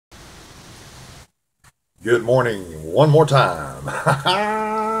Good morning, one more time.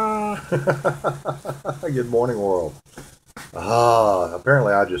 Good morning, world.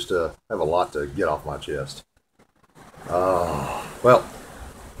 Apparently I just have a lot to get off my chest. Well,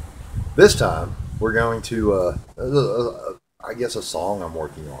 this time we're going to, I guess, a song I'm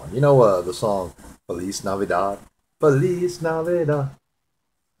working on. You know, the song Feliz Navidad? Feliz Navidad.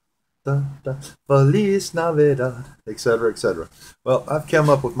 Da, da, Feliz Navidad, etc., etc. Well, I've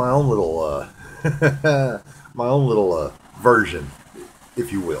come up with my own little, my own little version,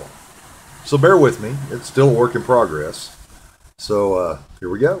 if you will. So bear with me; it's still a work in progress. So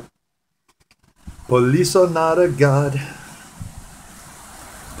here we go. Police are not a god.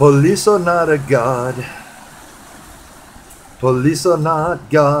 Police are not a god. Police are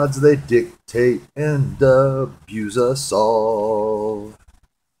not gods. They dictate and abuse us all.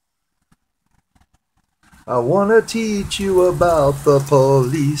 I wanna teach you about the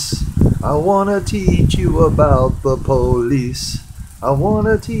police. I wanna teach you about the police. I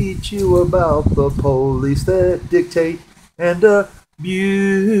wanna teach you about the police that dictate and abuse.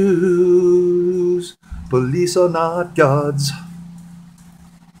 Police are not gods.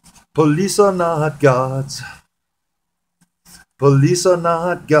 Police are not gods. Police are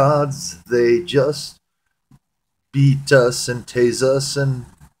not gods. They just beat us and tase us and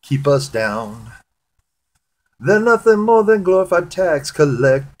keep us down. They're nothing more than glorified tax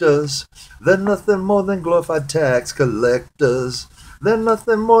collectors. They're nothing more than glorified tax collectors. They're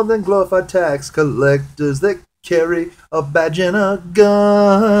nothing more than glorified tax collectors that carry a badge and a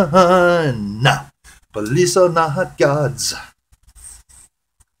gun. Now, police are not gods.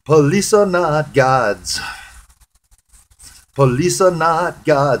 Police are not gods. Police are not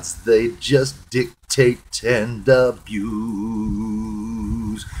gods. They just dictate and abuse.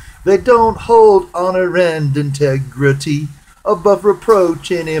 They don't hold honor and integrity above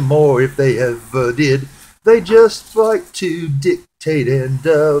reproach anymore if they ever did. They just like to dictate and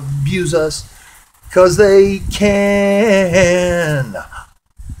abuse us 'cause they can.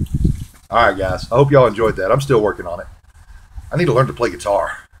 Alright guys, I hope y'all enjoyed that. I'm still working on it. I need to learn to play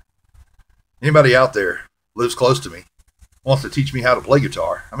guitar. Anybody out there lives close to me, wants to teach me how to play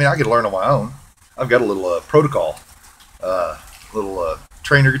guitar. I mean, I could learn on my own. I've got a little protocol, little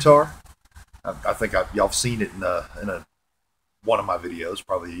trainer guitar. I think y'all have seen it in one of my videos,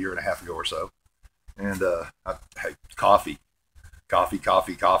 probably a year and a half ago or so. And hey, coffee. Hey,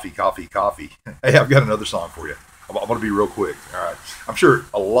 I've got another song for you. I'm going to be real quick. All right. I'm sure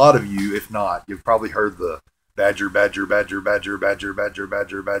a lot of you, if not, you've probably heard the badger, badger, badger, badger, badger, badger,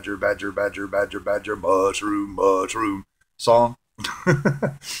 badger, badger, badger, badger, badger, badger, mushroom, mushroom song.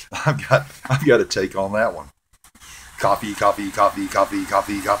 I've got a take on that one. Coffee, coffee, coffee, coffee,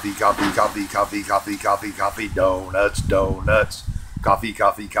 coffee, coffee, coffee, coffee, coffee, coffee, coffee, coffee, donuts, donuts. Coffee,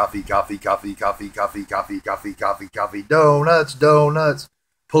 coffee, coffee, coffee, coffee, coffee, coffee, coffee, coffee, coffee, coffee, donuts, donuts.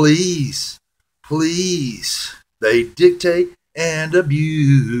 Police, police. They dictate and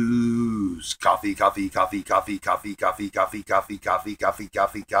abuse. Coffee, coffee, coffee, coffee, coffee, coffee, coffee, coffee, coffee, coffee,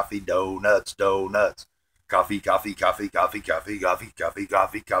 coffee, coffee, donuts, donuts. Coffee, coffee, coffee, coffee, coffee, coffee, coffee,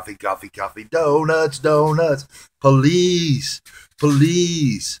 coffee, coffee, coffee, coffee, donuts, donuts. Police,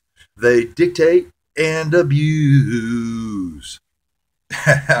 police. They dictate and abuse.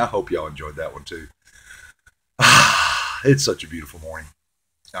 I hope y'all enjoyed that one too. It's such a beautiful morning.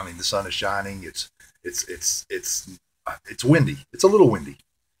 I mean, the sun is shining. It's windy. It's a little windy,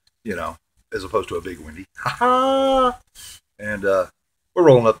 you know, as opposed to a big windy. And we're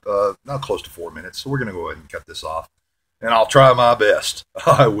rolling up now close to 4 minutes, so we're going to go ahead and cut this off. And I'll try my best.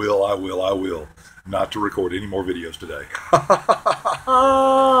 I will not to record any more videos today.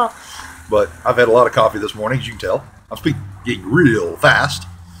 But I've had a lot of coffee this morning, as you can tell. I'm speaking real fast.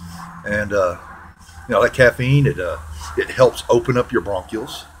 And, you know, that caffeine, it helps open up your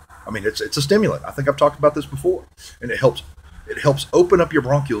bronchioles. I mean, it's a stimulant. I think I've talked about this before. And it helps open up your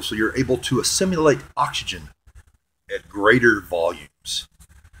bronchioles so you're able to assimilate oxygen at greater volumes.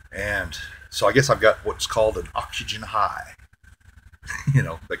 And so I guess I've got what's called an oxygen high. You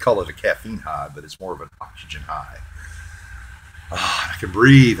know, they call it a caffeine high, but it's more of an oxygen high. I can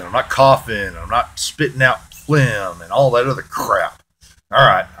breathe, and I'm not coughing, and I'm not spitting out phlegm and all that other crap. All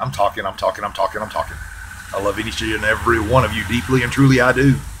right, I'm talking. I love each and every one of you deeply and truly I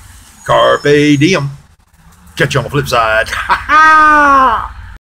do. Carpe diem. Catch you on the flip side. Ha ha!